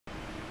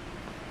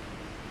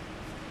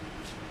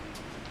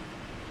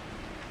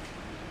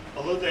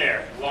Hello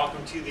there.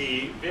 Welcome to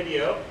the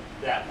video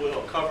that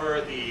will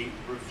cover the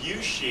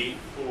review sheet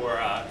for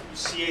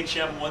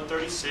CHM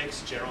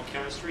 136 General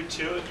Chemistry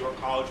 2 at York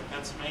College of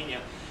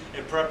Pennsylvania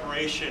in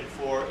preparation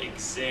for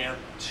Exam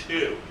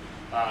 2.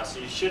 So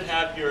you should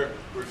have your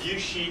review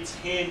sheets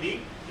handy.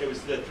 It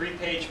was the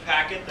 3-page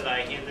packet that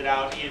I handed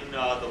out in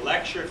the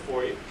lecture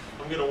for you.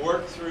 I'm going to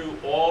work through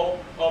all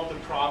of the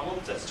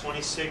problems, that's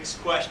 26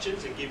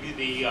 questions, and give you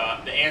the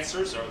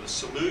answers or the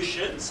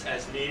solutions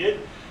as needed.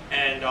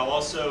 And I'll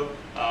also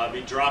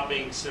be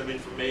dropping some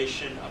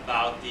information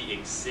about the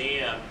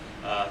exam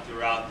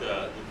throughout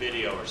the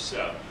video or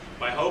so.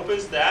 My hope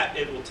is that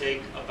it will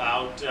take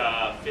about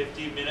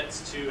 50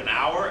 minutes to an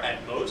hour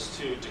at most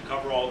to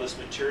cover all this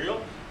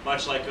material,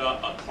 much like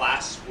a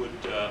class would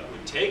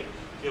take.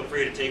 Feel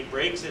free to take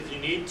breaks if you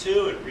need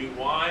to and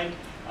rewind.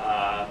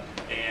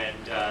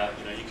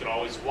 You can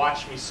always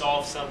watch me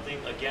solve something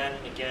again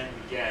and again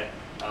and again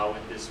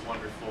with this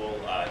wonderful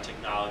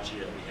technology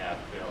that we have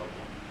available.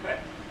 Okay.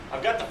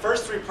 I've got the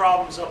first 3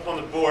 problems up on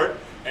the board,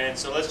 and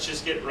so let's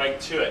just get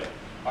right to it.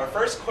 Our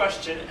first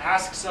question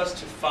asks us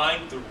to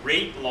find the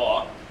rate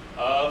law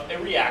of a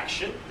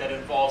reaction that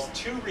involves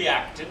 2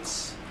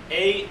 reactants,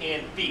 A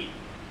and B.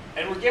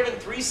 And we're given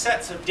 3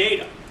 sets of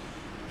data.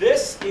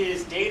 This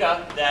is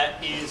data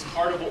that is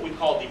part of what we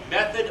call the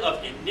method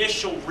of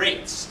initial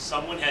rates.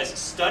 Someone has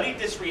studied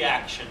this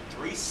reaction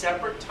 3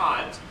 separate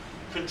times,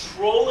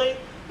 controlling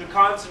the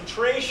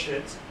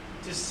concentrations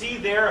to see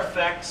their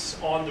effects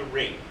on the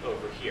rate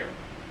over here.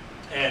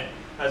 And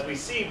as we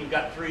see, we've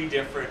got 3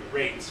 different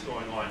rates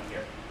going on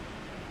here.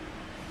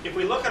 If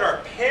we look at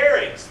our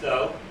pairings,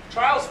 though,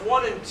 trials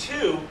 1 and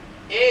 2,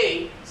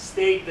 A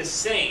stayed the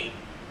same,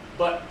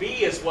 but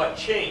B is what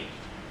changed.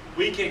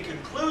 We can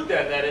conclude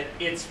then that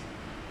it's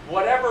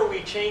whatever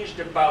we changed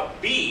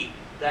about B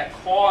that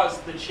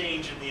caused the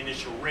change in the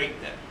initial rate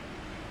then.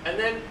 And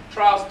then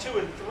trials 2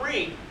 and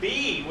 3,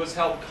 B was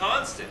held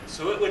constant,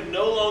 so it would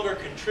no longer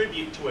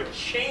contribute to a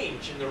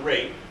change in the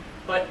rate,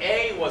 but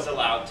A was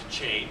allowed to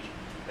change.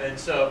 And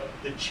so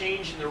the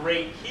change in the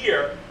rate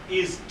here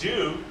is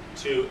due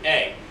to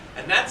A.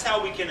 And that's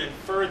how we can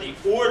infer the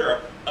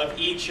order of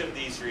each of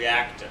these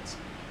reactants.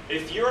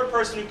 If you're a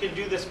person who can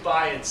do this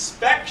by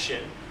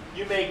inspection,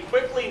 you may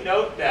quickly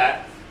note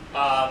that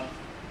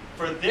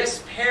for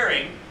this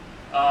pairing,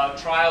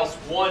 trials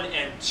 1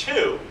 and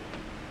 2,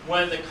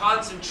 when the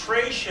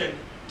concentration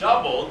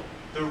doubled,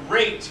 the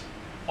rate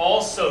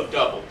also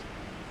doubled.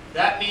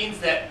 That means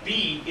that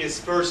B is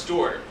first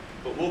order,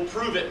 but we'll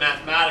prove it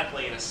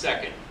mathematically in a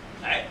second.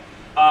 Okay?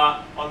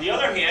 On the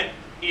other hand,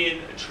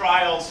 in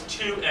trials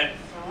 2 and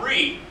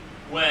 3,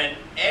 when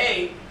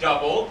A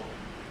doubled,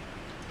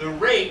 the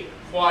rate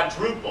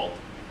quadrupled.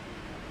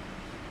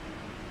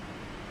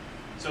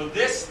 So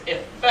this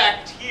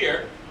effect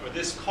here, or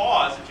this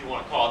cause, if you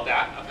want to call it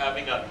that, of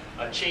having a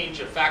change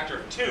of factor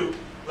of 2,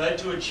 led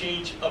to a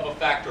change of a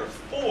factor of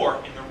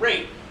 4 in the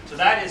rate. So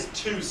that is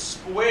 2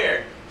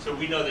 squared, so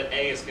we know that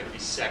A is going to be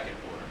second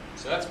order.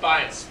 So that's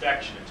by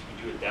inspection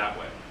if you do it that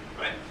way.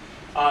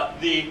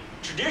 Right? The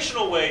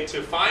traditional way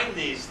to find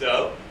these,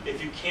 though,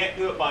 if you can't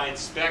do it by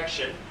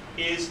inspection,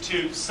 is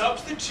to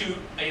substitute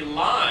a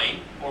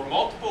line or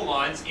multiple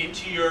lines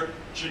into your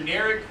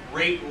generic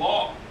rate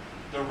law.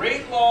 The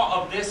rate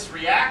law of this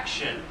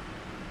reaction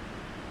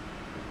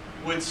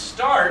would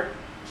start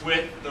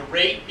with the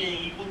rate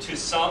being equal to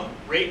some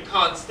rate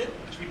constant,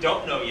 which we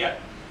don't know yet,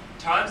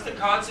 times the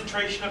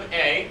concentration of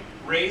A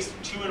raised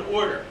to an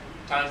order,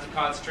 times the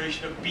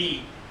concentration of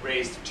B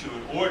raised to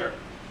an order.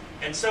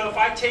 And so if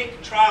I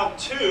take trial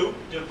 2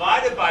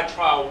 divided by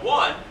trial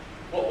 1,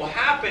 what will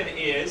happen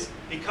is,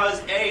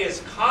 because A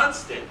is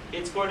constant,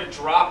 it's going to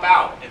drop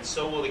out, and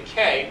so will the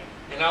K,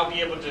 and I'll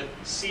be able to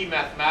see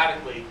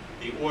mathematically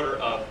the order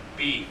of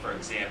B, for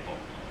example.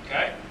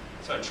 Okay?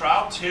 So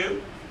trial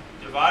 2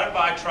 divided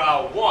by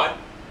trial 1,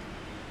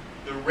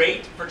 the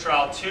rate for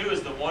trial 2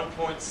 is the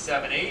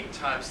 1.78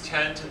 times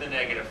 10 to the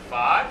negative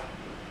 5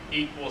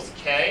 equals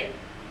K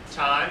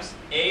times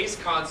A's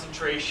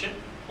concentration,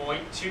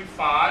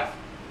 0.25,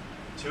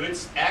 to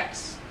its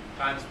X,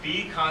 times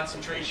B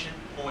concentration,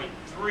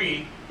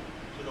 0.3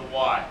 to the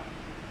Y.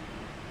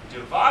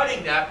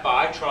 Dividing that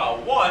by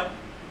trial 1,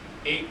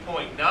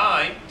 8.9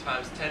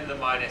 times 10 to the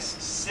minus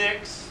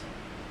 6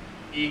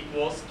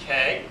 equals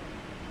K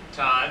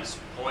times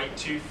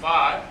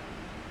 0.25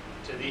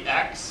 to the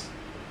X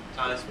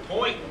times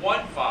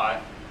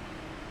 0.15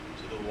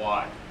 to the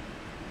Y.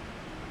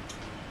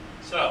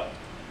 So,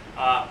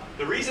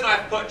 the reason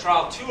I've put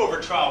trial 2 over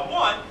trial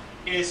 1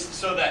 is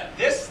so that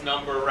this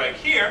number right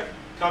here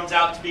comes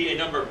out to be a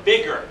number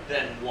bigger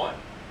than 1.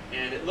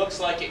 And it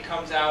looks like it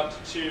comes out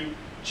to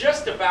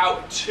just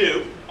about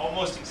 2,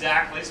 almost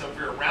exactly, so if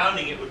you're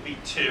rounding it would be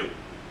 2.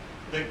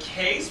 The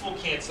K's will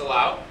cancel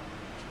out,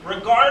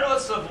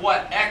 regardless of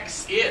what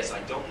X is. I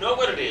don't know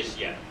what it is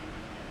yet.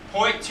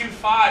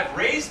 0.25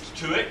 raised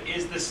to it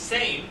is the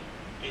same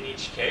in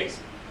each case.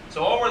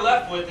 So all we're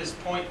left with is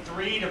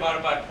 0.3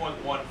 divided by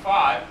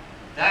 0.15.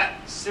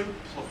 That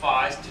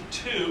simplifies to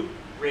 2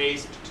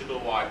 raised to the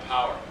Y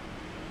power.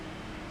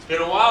 It's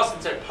been a while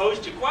since I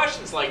posed you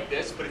questions like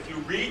this, but if you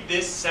read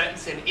this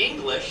sentence in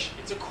English,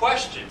 it's a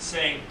question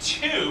saying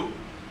 2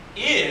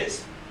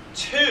 is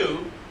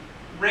 2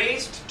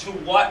 raised to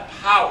what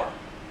power?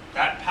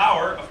 That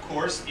power, of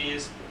course,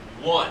 is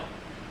 1.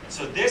 And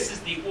so this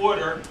is the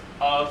order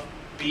of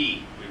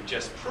B. We've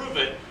just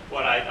proven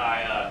what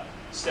I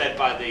said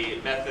by the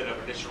method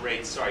of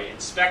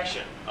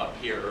inspection up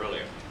here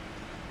earlier.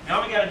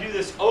 Now we got to do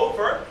this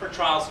over for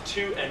trials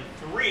 2 and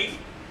 3.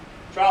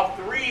 Trial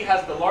 3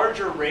 has the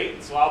larger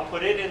rate, so I'll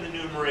put it in the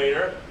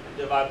numerator and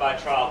divide by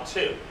trial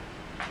 2.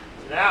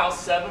 So now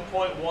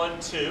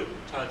 7.12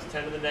 times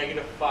 10 to the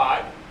negative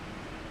 5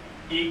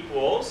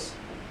 equals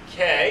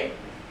K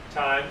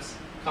times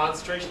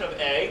concentration of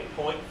A,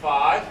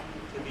 0.5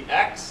 to the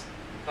X,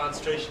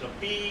 concentration of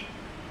B,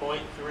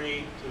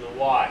 0.3 to the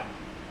Y.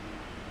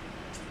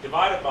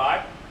 Divided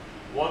by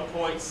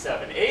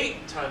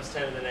 1.78 times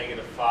 10 to the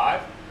negative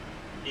 5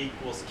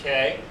 equals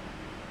K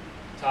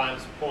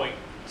times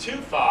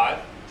 0.25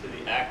 to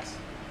the X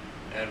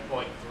and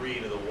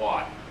 0.3 to the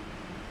Y.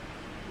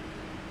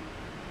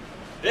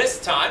 This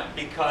time,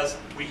 because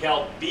we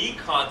held B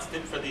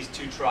constant for these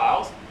two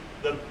trials,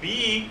 the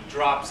B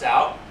drops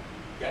out.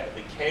 Okay,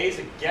 the K's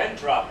again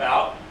drop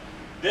out.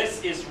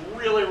 This is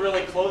really,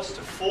 really close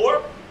to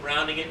 4,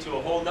 rounding it to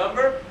a whole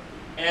number,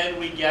 and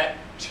we get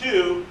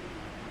 2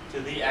 to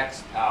the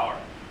X power.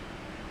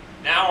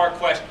 Now our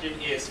question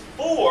is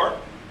 4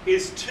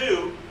 is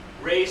 2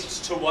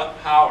 raised to what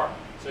power?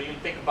 So you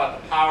think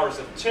about the powers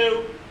of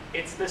 2.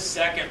 It's the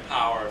second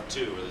power of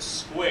 2, or the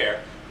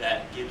square,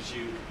 that gives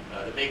you,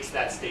 that makes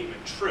that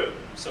statement true.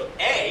 So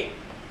A,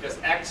 because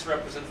X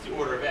represents the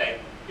order of A,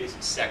 is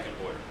second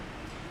order.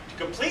 To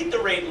complete the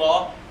rate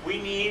law,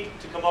 we need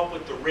to come up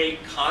with the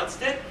rate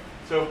constant.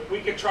 So we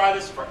could try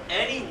this for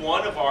any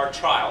one of our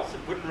trials.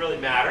 It wouldn't really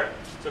matter.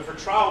 So for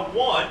trial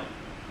 1,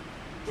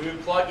 we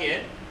would plug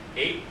in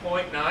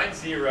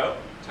 8.90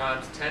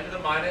 times 10 to the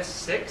minus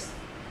 6.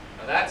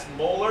 Now that's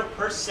molar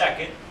per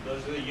second.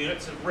 Those are the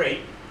units of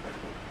rate.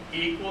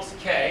 Equals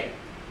K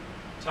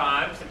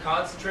times the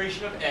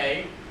concentration of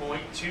A,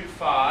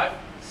 0.25,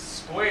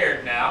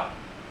 squared now,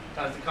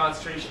 times the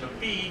concentration of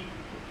B,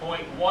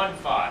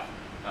 0.15.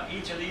 Now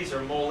each of these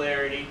are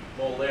molarity,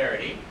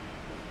 molarity.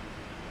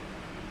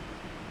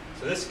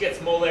 So this gets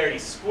molarity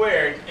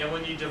squared, and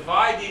when you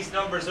divide these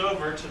numbers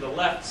over to the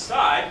left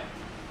side,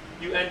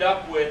 you end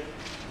up with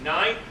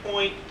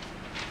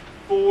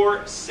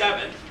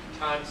 9.47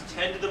 times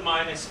 10 to the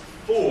minus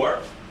 4.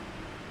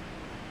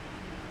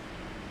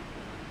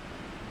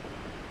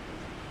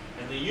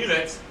 And the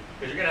units,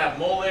 because you're going to have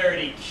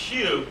molarity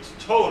cubed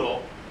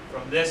total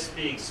from this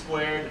being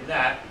squared and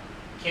that,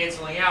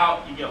 canceling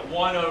out, you get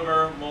 1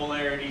 over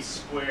molarity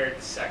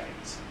squared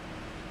seconds.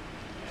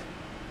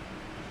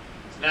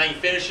 So now you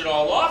finish it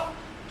all off,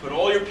 put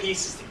all your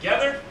pieces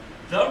together.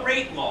 The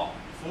rate law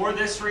for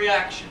this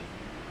reaction,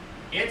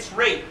 its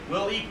rate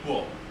will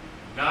equal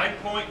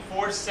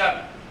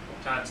 9.47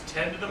 times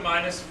 10 to the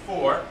minus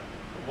 4,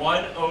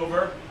 1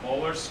 over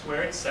molar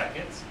squared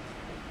seconds,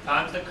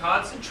 times the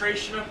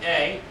concentration of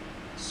A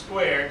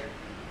squared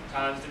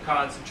times the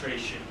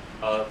concentration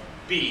of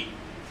B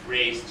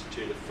raised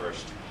to the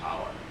first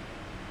power.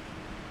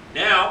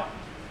 Now,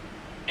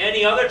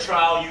 any other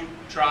trial you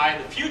try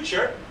in the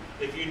future,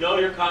 if you know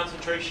your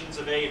concentrations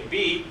of A and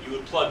B, you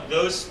would plug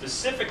those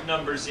specific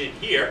numbers in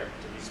here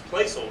to these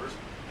placeholders,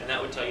 and that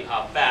would tell you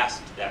how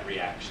fast that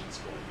reaction is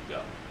going to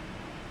go.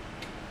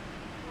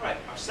 All right,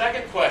 our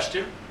second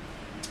question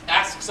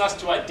asks us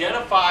to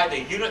identify the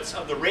units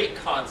of the rate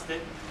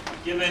constant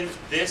given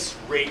this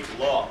rate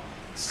law.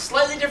 It's a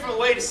slightly different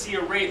way to see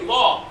a rate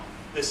law.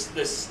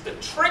 The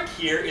trick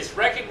here is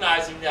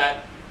recognizing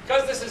that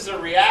because this is a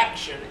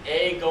reaction,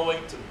 A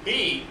going to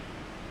B,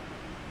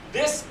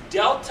 this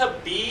delta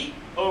B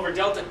over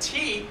delta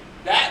T,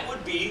 that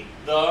would be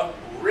the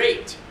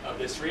rate of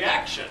this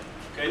reaction.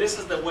 Okay, this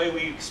is the way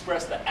we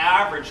express the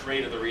average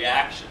rate of the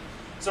reaction.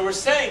 So we're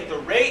saying the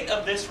rate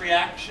of this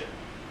reaction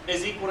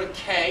is equal to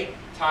K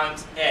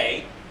times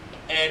A,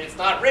 and it's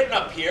not written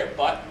up here,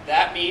 but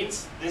that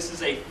means this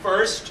is a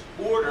first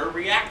order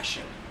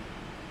reaction.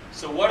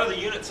 So what are the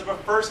units of a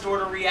first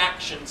order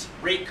reaction's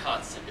rate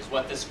constant is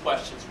what this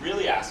question is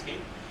really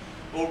asking.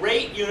 Well,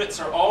 rate units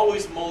are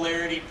always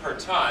molarity per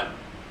time.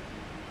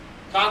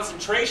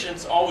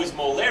 Concentration's always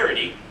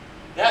molarity.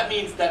 That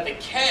means that the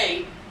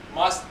K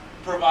must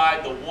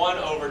provide the 1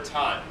 over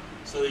time.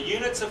 So the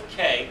units of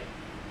K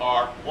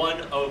are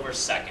 1 over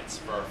seconds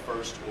for a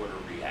first order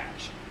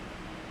reaction.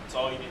 That's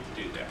all you need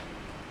to do there.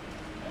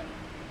 Okay.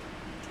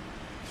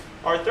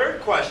 Our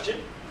third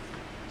question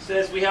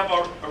says we have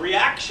a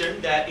reaction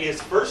that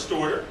is first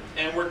order,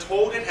 and we're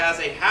told it has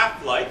a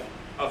half-life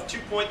of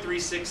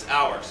 2.36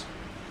 hours.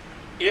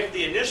 If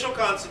the initial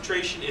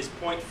concentration is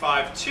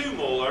 0.52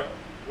 molar,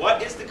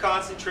 what is the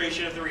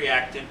concentration of the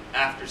reactant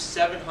after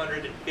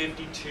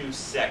 752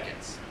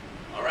 seconds?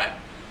 All right.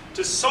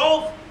 To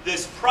solve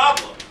this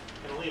problem,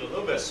 I'm going to leave a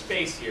little bit of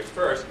space here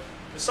first.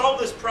 To solve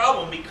this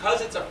problem,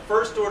 because it's a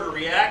first order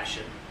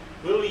reaction,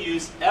 we'll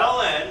use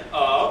ln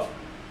of,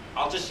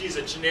 I'll just use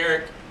a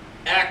generic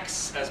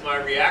X as my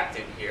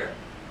reactant here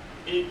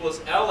equals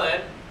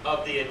ln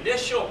of the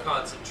initial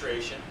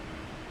concentration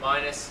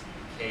minus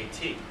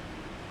kT.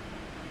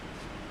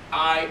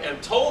 I am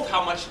told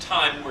how much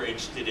time we're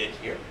interested in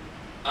here.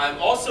 I'm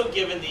also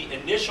given the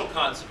initial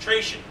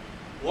concentration.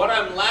 What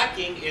I'm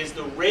lacking is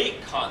the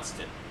rate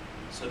constant.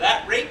 So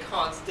that rate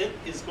constant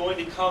is going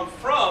to come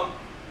from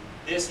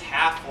this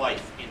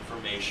half-life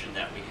information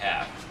that we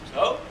have.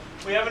 So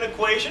we have an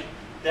equation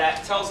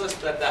that tells us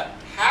that the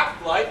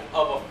half-life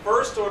of a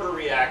first-order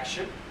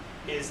reaction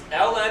is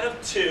ln of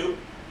 2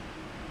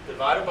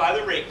 divided by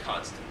the rate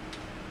constant.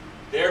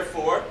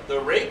 Therefore, the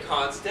rate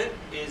constant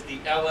is the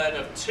ln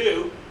of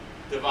 2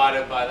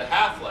 divided by the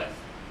half-life.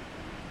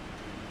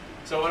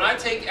 So when I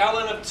take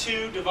ln of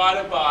 2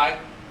 divided by,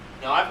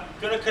 now I'm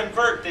going to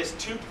convert this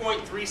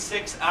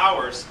 2.36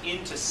 hours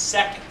into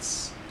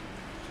seconds.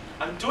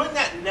 I'm doing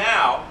that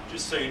now,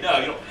 just so you know,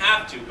 you don't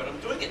have to, but I'm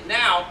doing it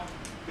now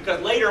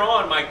because later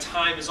on my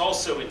time is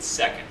also in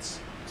seconds.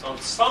 So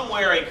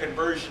somewhere a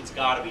conversion's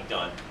got to be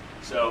done.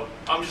 So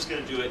I'm just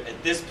going to do it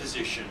at this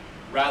position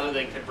rather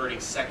than converting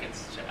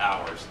seconds to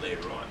hours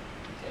later on.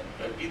 Okay.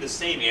 It would be the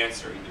same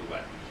answer either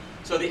way.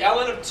 So the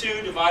ln of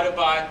 2 divided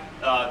by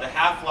the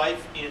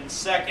half-life in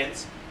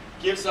seconds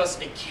gives us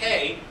a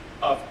K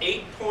of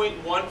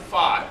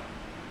 8.15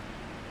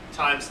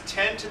 times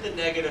 10 to the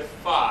negative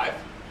 5.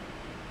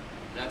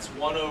 That's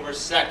 1 over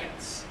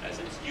seconds as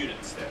its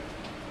units there.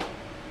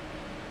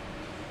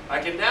 I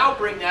can now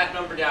bring that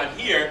number down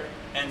here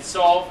and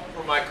solve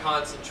for my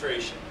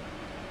concentration.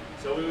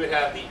 So we would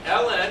have the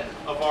ln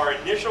of our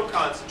initial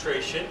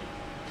concentration,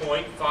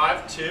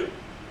 0.52,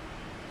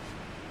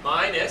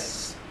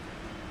 minus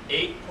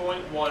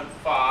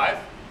 8.15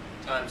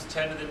 times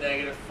 10 to the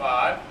negative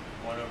 5,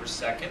 1 over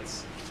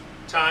seconds,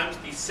 times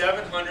the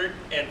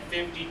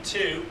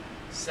 752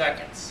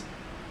 seconds.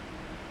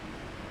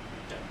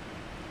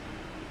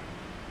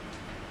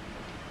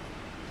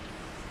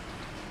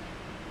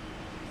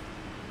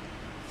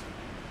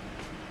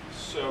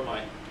 So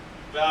my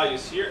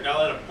values here,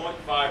 ln of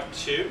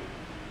 0.52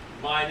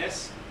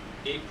 minus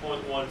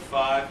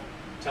 8.15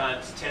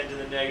 times 10 to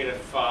the negative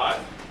 5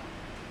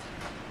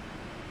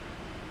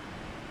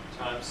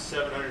 times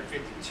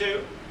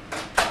 752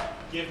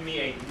 give me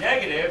a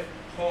negative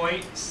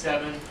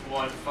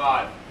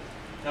 0.715.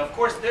 Now, of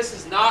course, this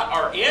is not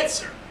our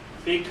answer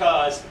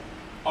because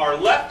our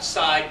left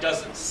side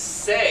doesn't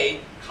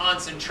say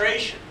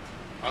concentration.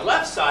 Our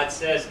left side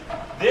says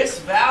this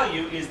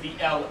value is the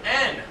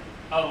ln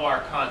of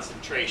our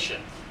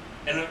concentration.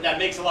 And that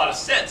makes a lot of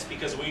sense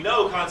because we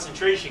know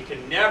concentration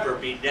can never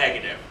be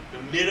negative.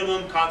 The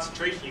minimum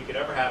concentration you could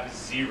ever have is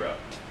 0.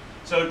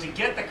 So to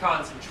get the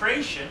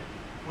concentration,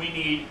 we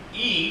need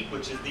E,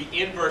 which is the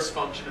inverse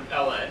function of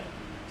ln,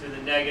 to the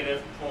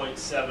negative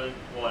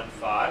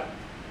 0.715.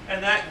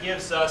 And that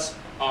gives us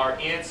our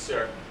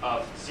answer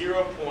of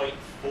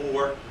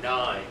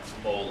 0.49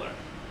 molar,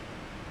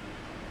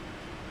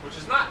 which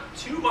is not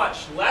too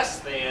much less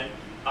than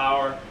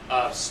our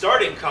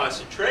starting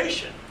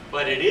concentration,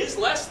 but it is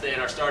less than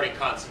our starting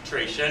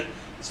concentration,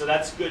 so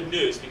that's good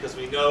news because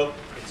we know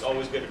it's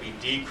always going to be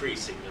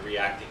decreasing the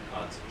reacting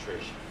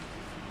concentration.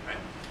 Right?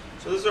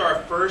 So those are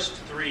our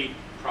first 3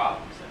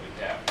 problems that we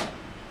have.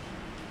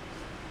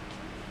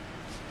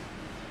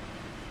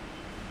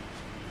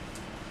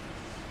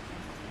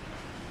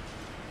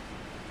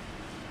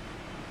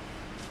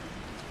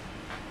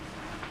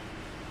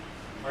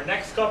 Our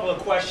next couple of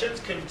questions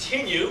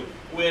continue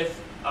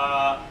with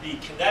the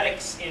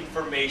kinetics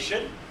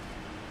information.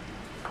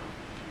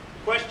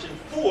 Question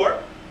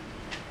 4,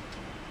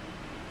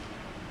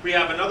 we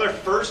have another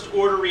first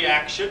order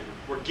reaction.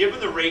 We're given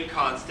the rate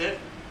constant.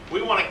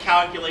 We want to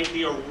calculate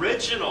the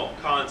original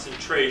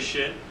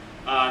concentration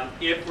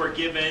if we're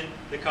given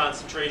the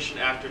concentration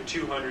after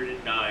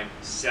 209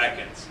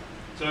 seconds.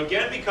 So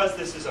again, because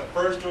this is a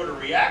first order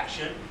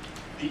reaction,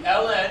 the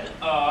ln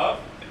of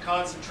the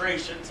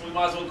concentration, so we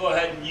might as well go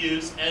ahead and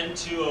use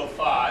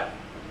N2O5,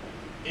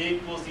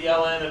 equals the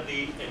ln of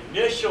the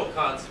initial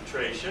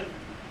concentration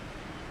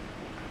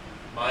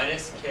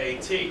minus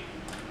kT.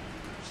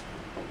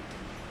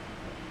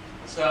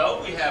 So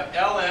we have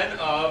ln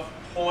of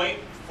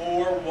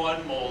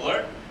 0.41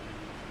 molar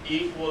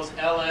equals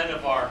ln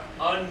of our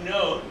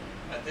unknown,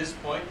 at this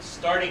point,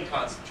 starting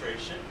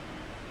concentration,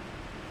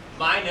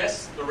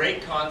 minus the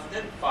rate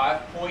constant,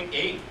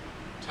 5.8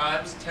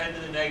 times 10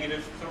 to the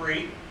negative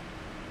 3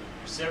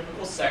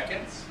 reciprocal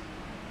seconds,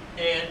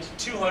 and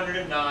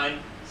 209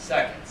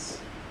 seconds.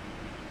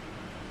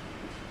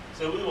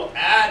 So we will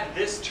add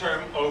this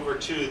term over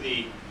to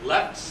the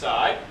left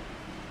side.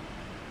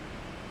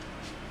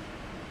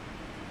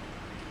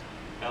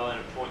 ln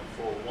of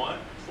 0.41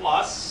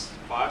 plus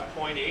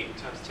 5.8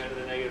 times 10 to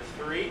the negative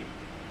 3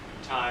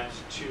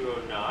 times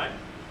 209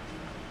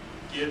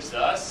 gives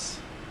us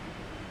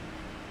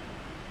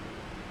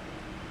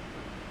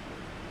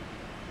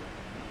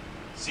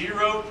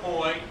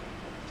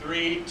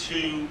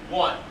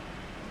 0.321.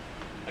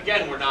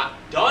 Again, we're not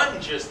done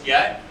just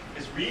yet.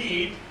 Is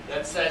read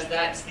that says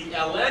that's the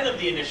ln of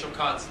the initial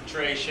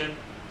concentration,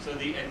 So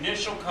the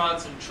initial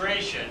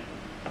concentration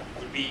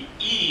would be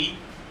E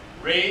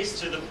raised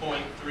to the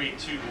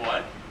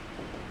 0.321,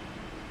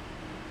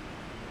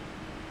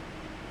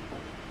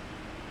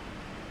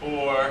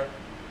 or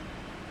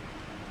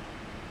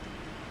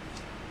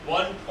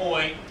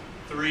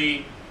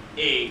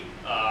 1.38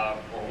 or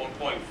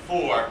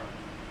 1.4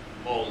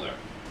 molar.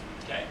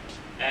 Okay,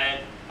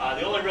 and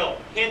the only real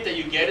hint that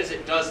you get is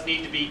it does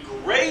need to be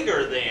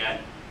greater than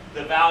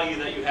the value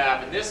that you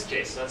have in this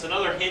case. So that's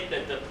another hint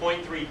that the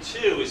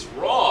 0.32 is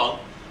wrong,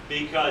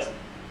 because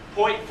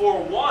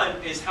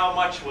 0.41 is how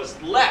much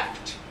was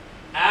left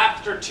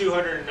after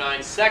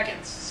 209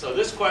 seconds. So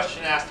this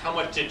question asked how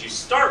much did you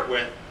start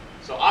with,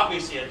 so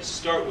obviously you had to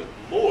start with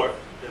more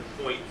than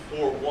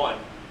 0.41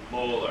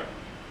 molar.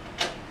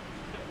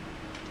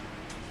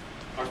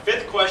 Our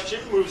fifth question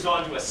moves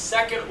on to a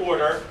second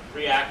order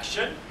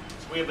reaction.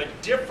 So we have a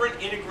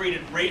different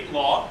integrated rate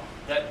law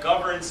that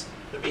governs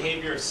the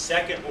behavior of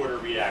second order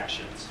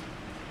reactions.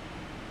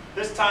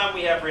 This time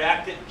we have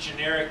reactant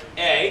generic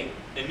A,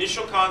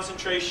 initial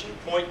concentration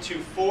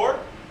 0.24,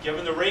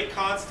 given the rate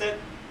constant,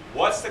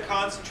 what's the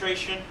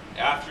concentration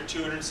after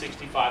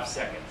 265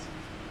 seconds?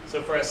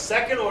 So for a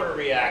second order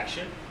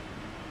reaction,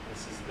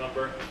 this is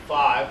number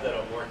 5 that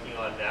I'm working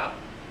on now,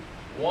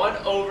 1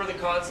 over the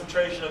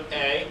concentration of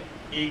A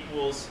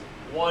equals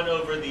 1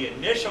 over the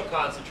initial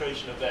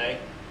concentration of A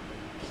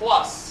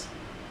plus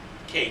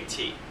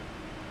KT.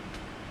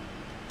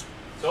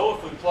 So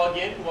if we plug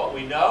in what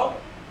we know,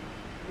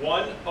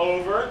 1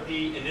 over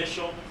the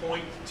initial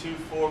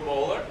 0.24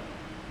 molar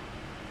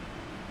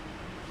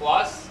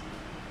plus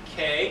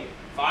K,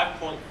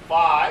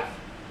 5.5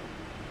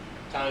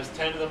 times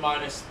 10 to the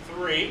minus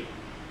 3. It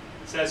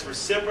says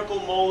reciprocal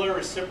molar,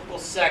 reciprocal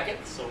second,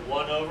 so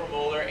 1 over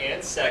molar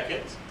and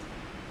second,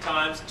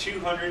 times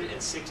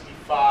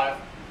 265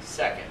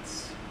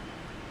 seconds.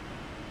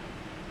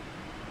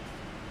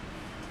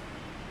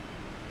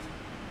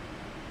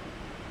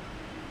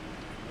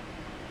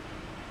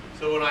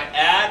 So when I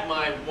add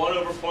my 1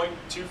 over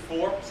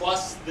 0.24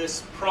 plus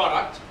this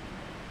product,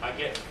 I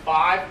get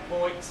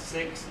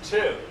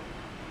 5.62.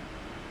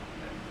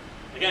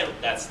 Again,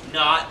 that's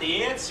not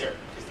the answer,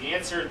 because the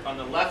answer on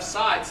the left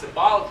side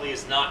symbolically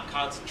is not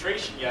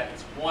concentration yet,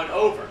 it's 1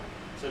 over.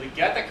 So to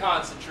get the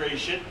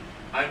concentration,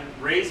 I'm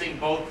raising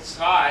both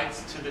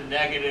sides to the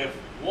negative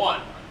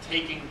 1. I'm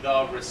taking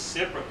the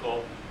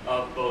reciprocal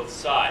of both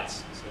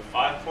sides. So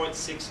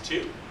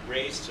 5.62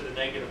 raised to the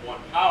negative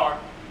 1 power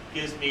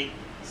gives me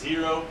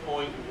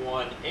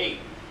 0.18.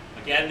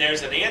 Again,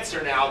 there's an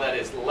answer now that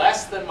is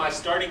less than my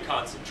starting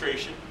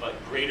concentration, but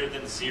greater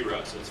than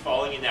 0. So it's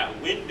falling in that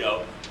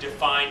window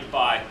defined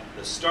by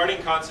the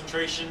starting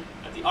concentration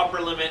at the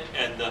upper limit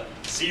and the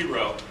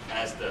 0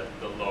 as the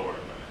lower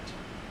limit.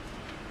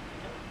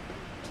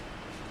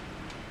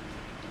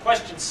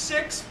 Question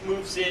 6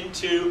 moves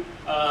into,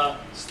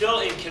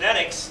 still in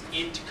kinetics,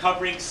 into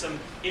covering some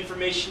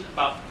information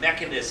about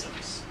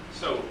mechanisms.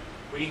 So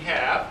we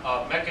have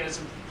a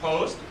mechanism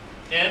proposed,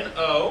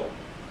 NO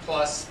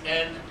plus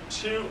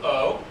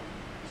N2O.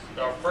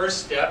 Our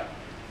first step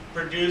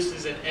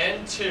produces an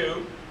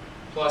N2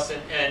 plus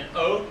an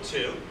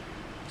NO2.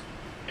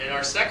 And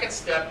our second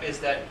step is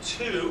that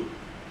 2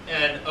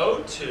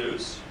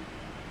 NO2s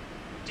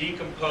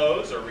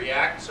decompose, or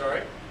react,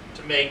 sorry,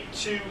 to make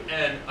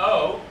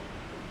 2NO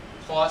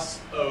plus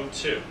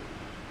O2.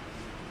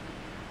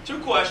 Two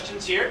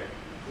questions here.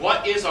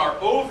 What is our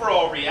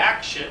overall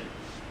reaction,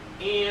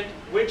 and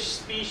which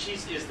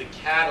species is the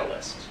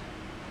catalyst?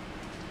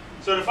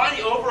 So to find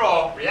the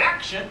overall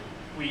reaction,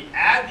 we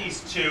add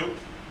these two,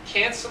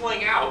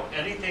 canceling out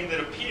anything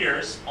that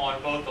appears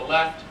on both the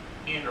left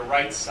and the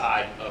right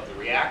side of the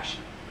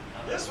reaction.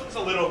 Now this one's a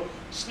little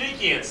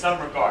sneaky in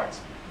some regards,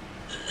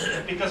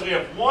 because we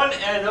have 1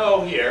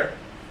 NO here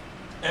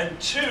and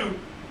 2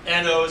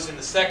 NOs in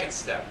the second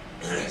step.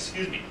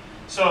 Excuse me.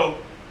 So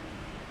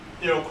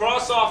it'll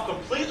cross off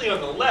completely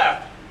on the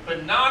left,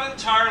 but not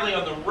entirely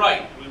on the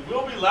right. We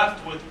will be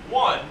left with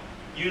 1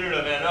 unit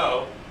of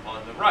NO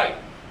on the right.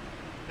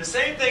 The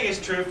same thing is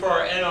true for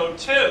our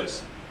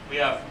NO2s. We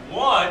have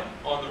 1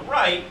 on the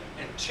right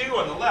and 2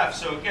 on the left.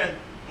 So again,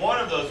 one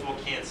of those will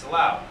cancel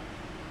out.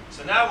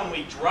 So now when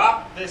we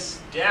drop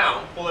this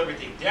down, pull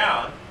everything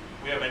down,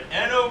 we have an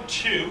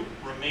NO2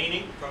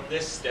 remaining from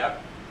this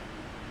step,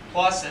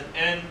 plus an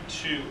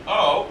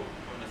N2O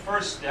from the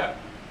first step.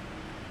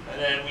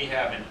 And then we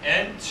have an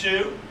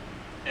N2,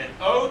 an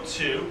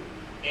O2,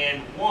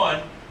 and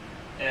 1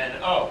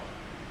 NO.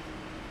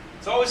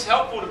 It's always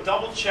helpful to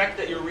double check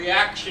that your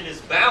reaction is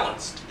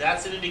balanced.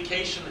 That's an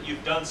indication that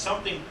you've done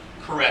something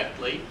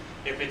correctly.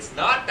 If it's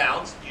not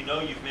balanced, you know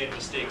you've made a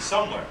mistake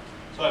somewhere.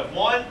 So I have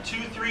 1,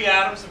 2, 3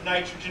 atoms of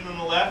nitrogen on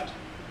the left,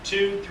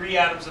 2, 3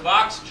 atoms of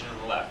oxygen on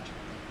the left.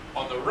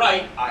 On the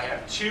right, I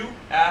have 2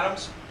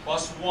 atoms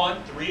plus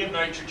 1, 3 of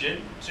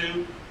nitrogen,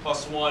 2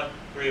 plus 1,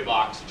 3 of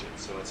oxygen.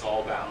 So it's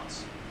all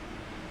balanced.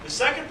 The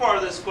second part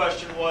of this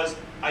question was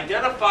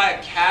identify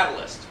a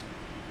catalyst.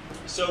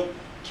 So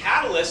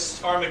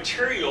catalysts are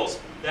materials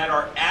that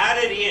are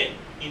added in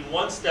in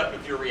one step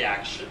of your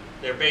reaction.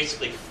 They're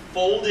basically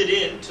folded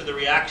into the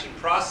reaction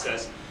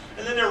process,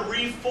 and then they're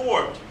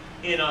reformed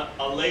in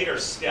a later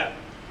step.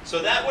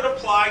 So that would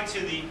apply to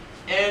the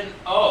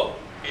NO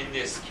in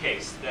this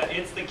case, that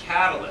it's the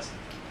catalyst.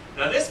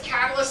 Now this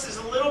catalyst is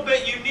a little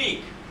bit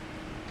unique,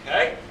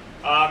 okay?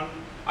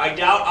 I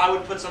doubt I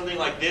would put something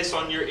like this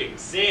on your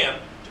exam,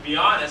 to be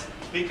honest,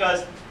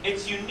 because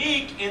it's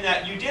unique in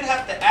that you did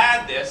have to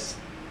add this.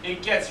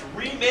 It gets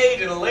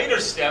remade in a later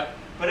step,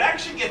 but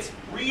actually gets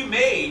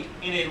remade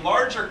in a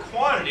larger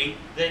quantity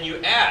than you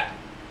add.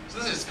 So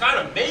this is kind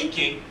of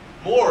making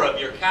more of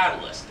your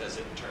catalyst, as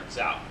it turns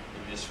out,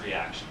 in this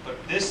reaction. But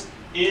this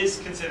is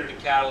considered a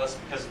catalyst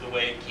because of the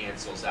way it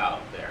cancels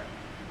out there.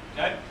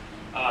 Okay?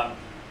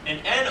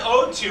 And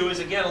NO2 is,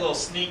 again, a little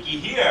sneaky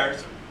here.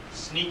 It's a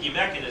sneaky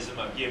mechanism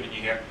I've given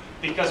you here,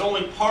 because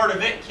only part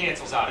of it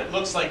cancels out. It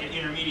looks like an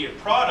intermediate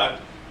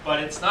product, but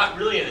it's not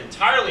really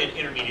entirely an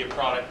intermediate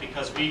product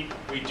because we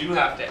do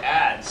have to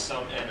add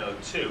some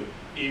NO2,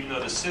 even though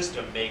the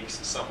system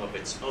makes some of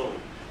its own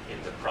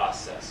in the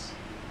process.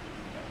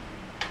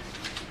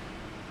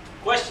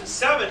 Question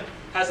 7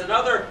 has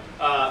another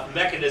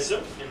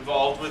mechanism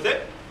involved with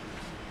it.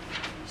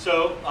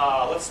 So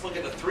let's look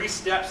at the 3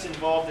 steps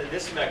involved in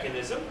this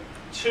mechanism.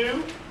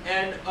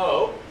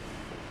 2NO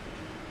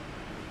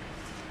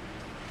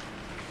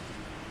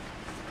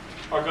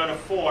are going to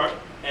form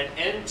an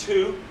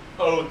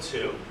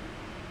N2O2.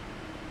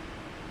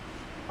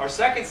 Our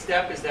second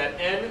step is that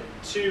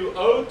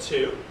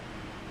N2O2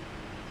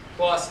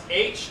 plus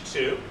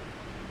H2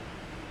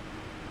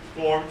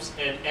 forms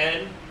an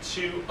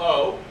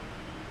N2O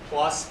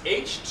plus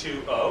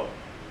H2O.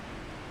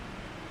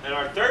 And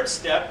our third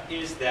step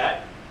is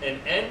that an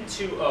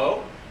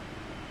N2O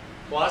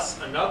plus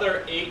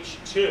another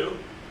H2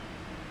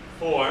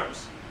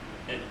 forms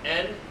an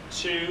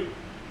N2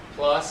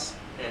 plus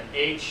an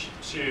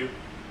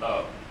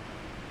H2O.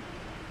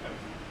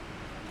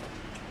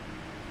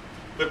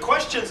 The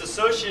questions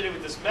associated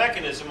with this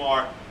mechanism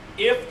are,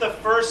 if the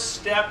first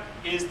step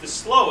is the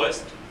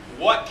slowest,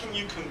 what can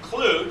you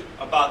conclude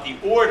about the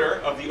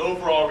order of the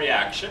overall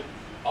reaction?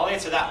 I'll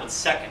answer that one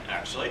second,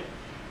 actually.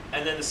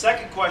 And then the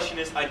second question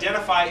is,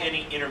 identify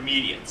any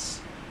intermediates.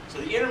 So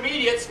the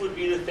intermediates would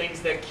be the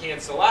things that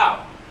cancel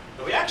out.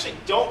 But we actually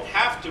don't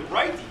have to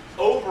write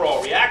the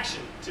overall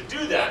reaction to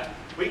do that.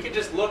 We can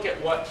just look at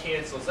what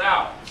cancels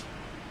out.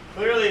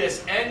 Clearly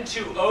this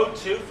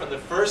N2O2 from the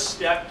first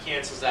step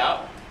cancels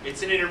out.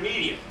 It's an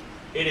intermediate.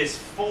 It is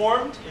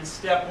formed in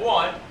step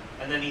 1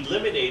 and then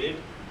eliminated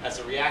as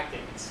a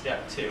reactant in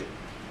step 2.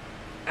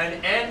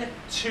 And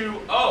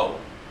N2O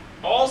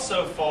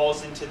also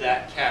falls into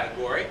that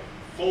category,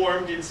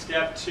 formed in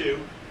step 2,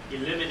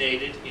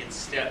 eliminated in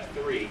step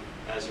 3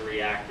 as a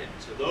reactant.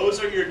 So those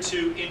are your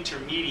 2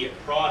 intermediate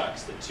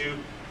products, the 2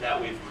 that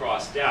we've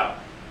crossed out.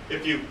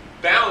 If you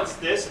balance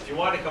this, if you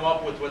want to come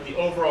up with what the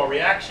overall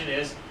reaction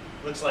is,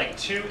 looks like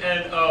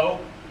 2NO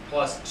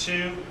plus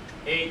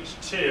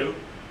 2H2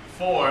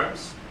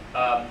 forms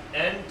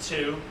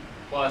N2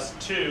 plus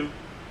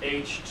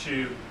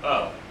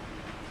 2H2O.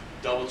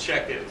 Double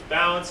check that it's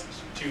balanced.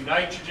 2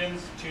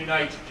 nitrogens, 2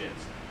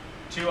 nitrogens.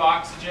 2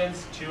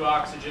 oxygens, 2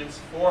 oxygens,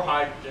 4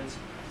 hydrogens,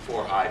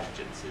 4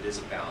 hydrogens. It is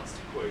a balanced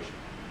equation.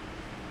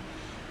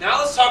 Now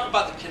let's talk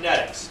about the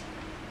kinetics.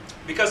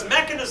 Because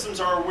mechanisms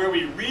are where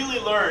we really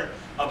learn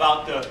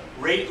about the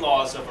rate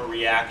laws of a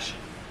reaction.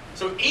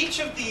 So each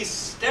of these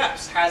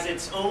steps has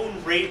its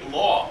own rate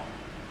law.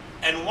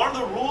 And one of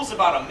the rules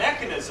about a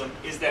mechanism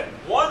is that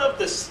one of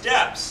the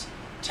steps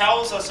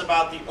tells us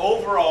about the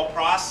overall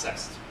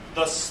process,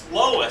 the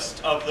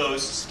slowest of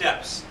those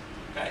steps.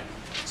 Okay?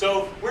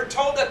 So we're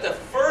told that the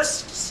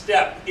first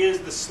step is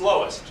the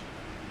slowest.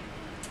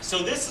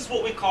 So this is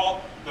what we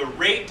call the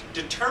rate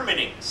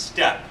determining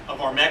step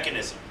of our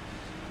mechanism.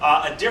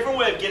 A different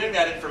way of getting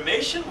that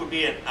information would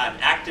be an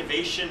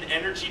activation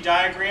energy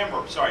diagram,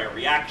 or sorry, a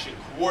reaction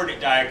coordinate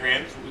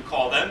diagram is what we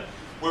call them,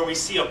 where we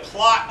see a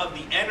plot of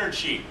the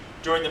energy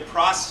during the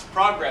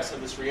progress of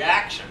this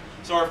reaction.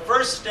 So our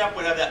first step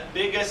would have that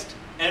biggest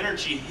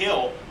energy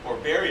hill or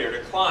barrier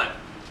to climb.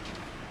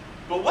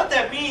 But what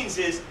that means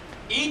is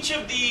each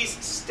of these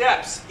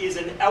steps is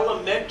an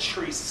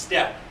elementary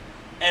step.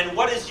 And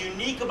what is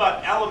unique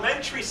about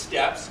elementary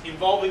steps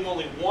involving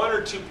only 1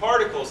 or 2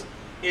 particles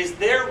is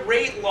their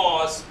rate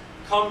laws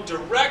come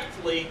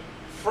directly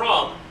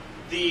from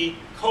the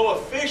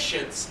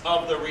coefficients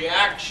of the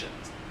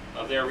reactions,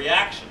 of their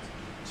reactions.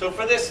 So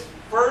for this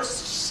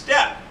first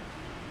step,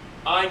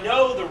 I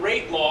know the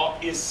rate law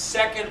is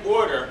second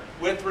order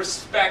with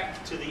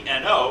respect to the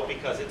NO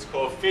because its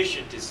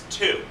coefficient is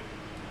 2.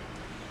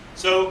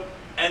 So,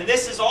 and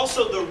this is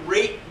also the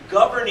rate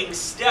governing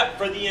step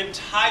for the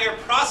entire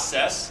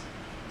process.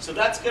 So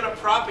that's going to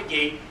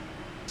propagate,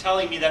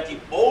 telling me that the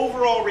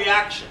overall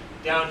reaction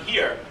down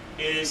here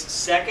is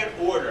second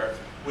order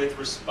with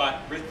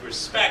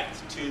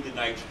respect to the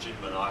nitrogen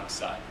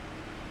monoxide.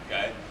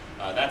 Okay?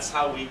 That's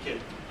how we can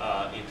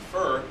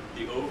infer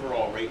the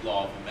overall rate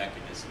law of a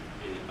mechanism,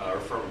 or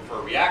for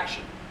a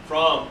reaction,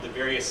 from the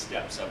various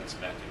steps of its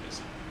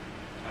mechanism.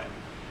 Okay?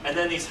 And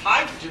then these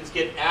hydrogens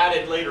get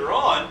added later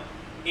on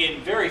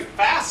in very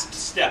fast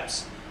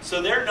steps.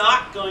 So they're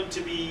not going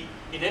to be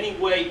in any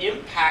way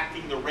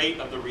impacting the rate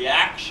of the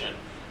reaction.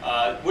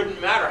 It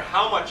wouldn't matter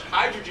how much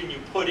hydrogen you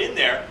put in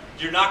there,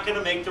 you're not going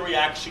to make the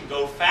reaction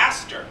go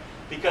faster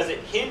because it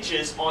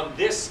hinges on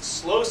this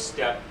slow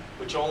step,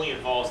 which only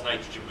involves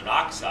nitrogen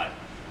monoxide.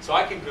 So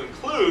I can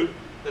conclude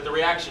that the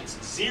reaction's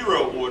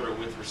zero order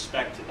with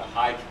respect to the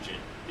hydrogen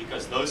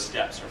because those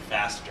steps are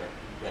faster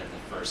than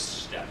the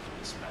first step of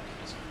this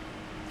mechanism.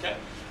 Okay?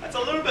 That's a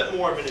little bit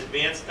more of an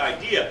advanced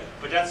idea,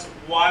 but that's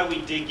why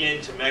we dig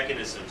into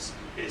mechanisms,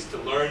 is to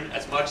learn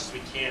as much as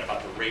we can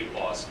about the rate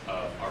laws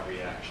of our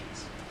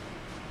reactions.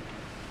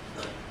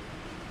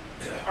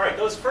 All right,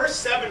 those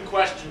first 7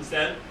 questions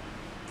then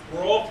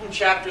were all from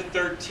chapter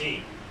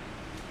 13.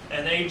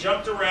 And they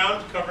jumped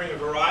around covering a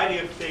variety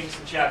of things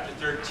in chapter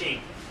 13.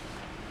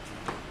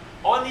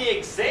 On the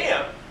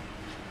exam,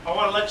 I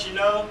want to let you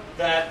know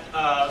that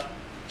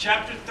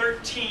chapter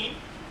 13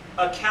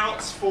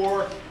 accounts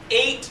for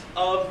 8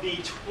 of the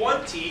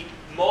 20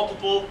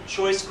 multiple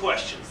choice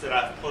questions that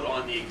I've put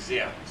on the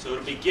exam. So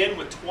it'll begin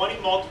with 20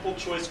 multiple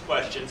choice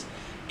questions,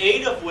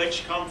 8 of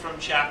which come from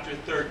chapter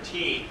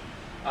 13.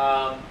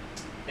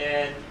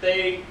 And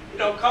they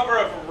cover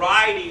a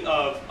variety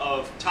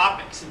of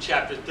topics in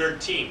chapter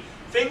 13.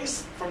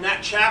 Things from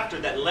that chapter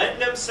that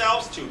lend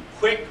themselves to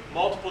quick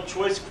multiple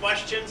choice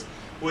questions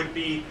would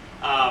be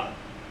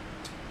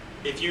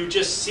if you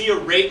just see a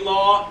rate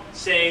law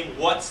saying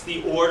what's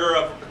the order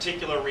of a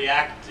particular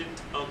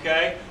reactant,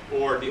 okay,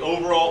 or the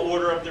overall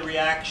order of the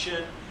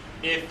reaction.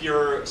 If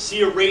you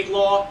see a rate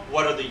law,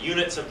 what are the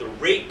units of the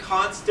rate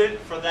constant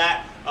for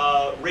that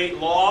rate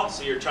law?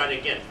 So you're trying to,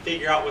 again,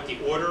 figure out what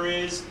the order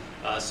is.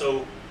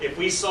 So if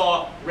we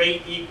saw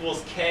rate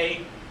equals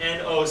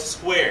KNO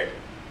squared,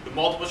 the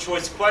multiple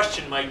choice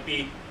question might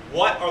be,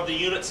 what are the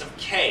units of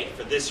K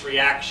for this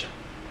reaction?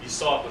 You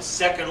saw it was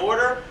second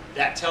order,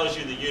 that tells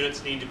you the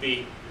units need to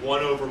be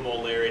 1 over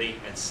molarity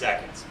and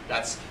seconds.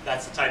 That's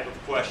the type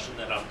of question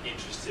that I'm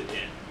interested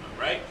in,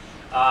 all right?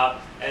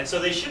 And so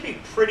they should be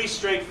pretty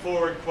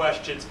straightforward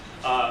questions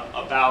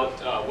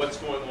about what's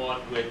going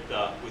on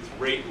with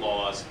rate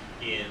laws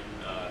in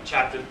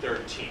chapter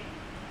 13,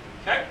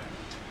 okay?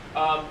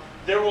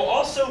 There will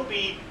also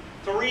be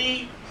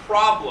 3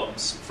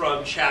 problems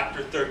from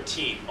chapter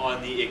 13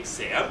 on the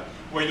exam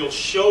where you'll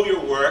show your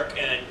work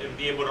and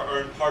be able to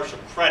earn partial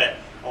credit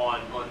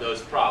on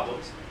those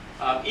problems.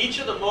 Each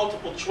of the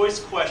multiple choice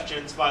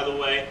questions, by the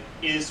way,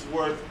 is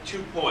worth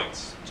 2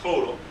 points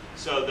total.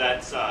 So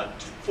that's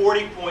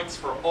 40 points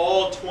for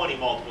all 20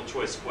 multiple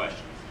choice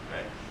questions.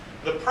 Okay?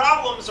 The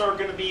problems are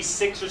going to be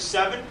 6 or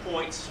 7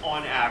 points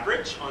on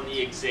average on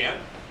the exam.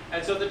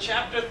 And so the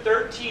chapter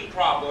 13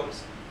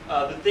 problems,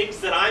 the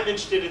things that I'm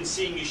interested in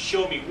seeing you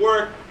show me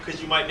work,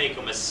 because you might make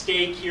a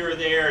mistake here or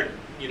there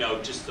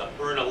and just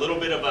earn a little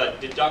bit of a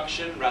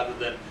deduction rather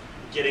than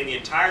getting the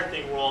entire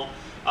thing wrong.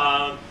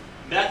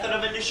 Method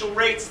of initial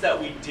rates that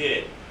we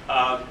did.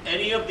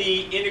 Any of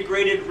the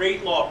integrated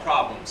rate law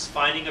problems,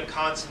 finding a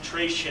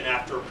concentration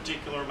after a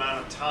particular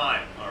amount of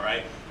time, all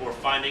right? Or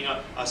finding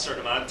a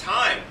certain amount of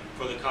time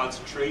for the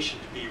concentration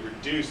to be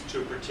reduced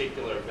to a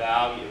particular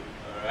value,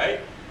 all right?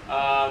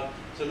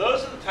 So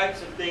those are the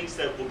types of things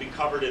that will be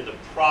covered in the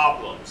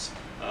problems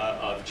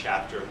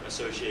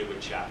associated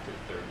with chapter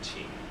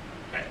 13.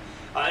 Okay.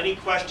 Any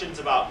questions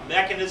about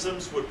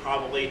mechanisms would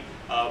probably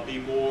be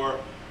more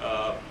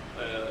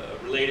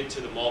related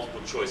to the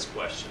multiple choice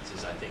questions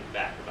as I think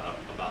back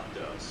about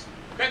those.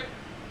 Okay.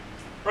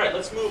 All right,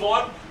 let's move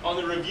on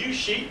the review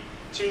sheet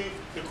to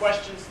the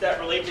questions that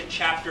relate to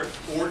chapter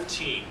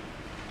 14.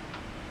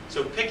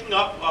 So picking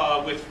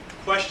up with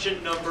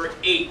question number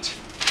 8.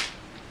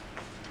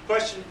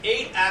 Question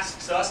 8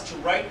 asks us to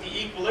write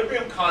the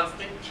equilibrium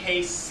constant,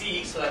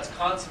 Kc, so that's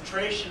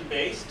concentration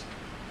based,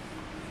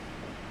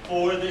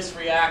 for this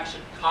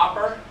reaction.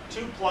 Copper,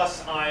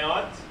 2+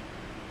 ions,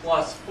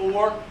 plus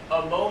 4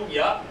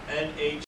 ammonia, NH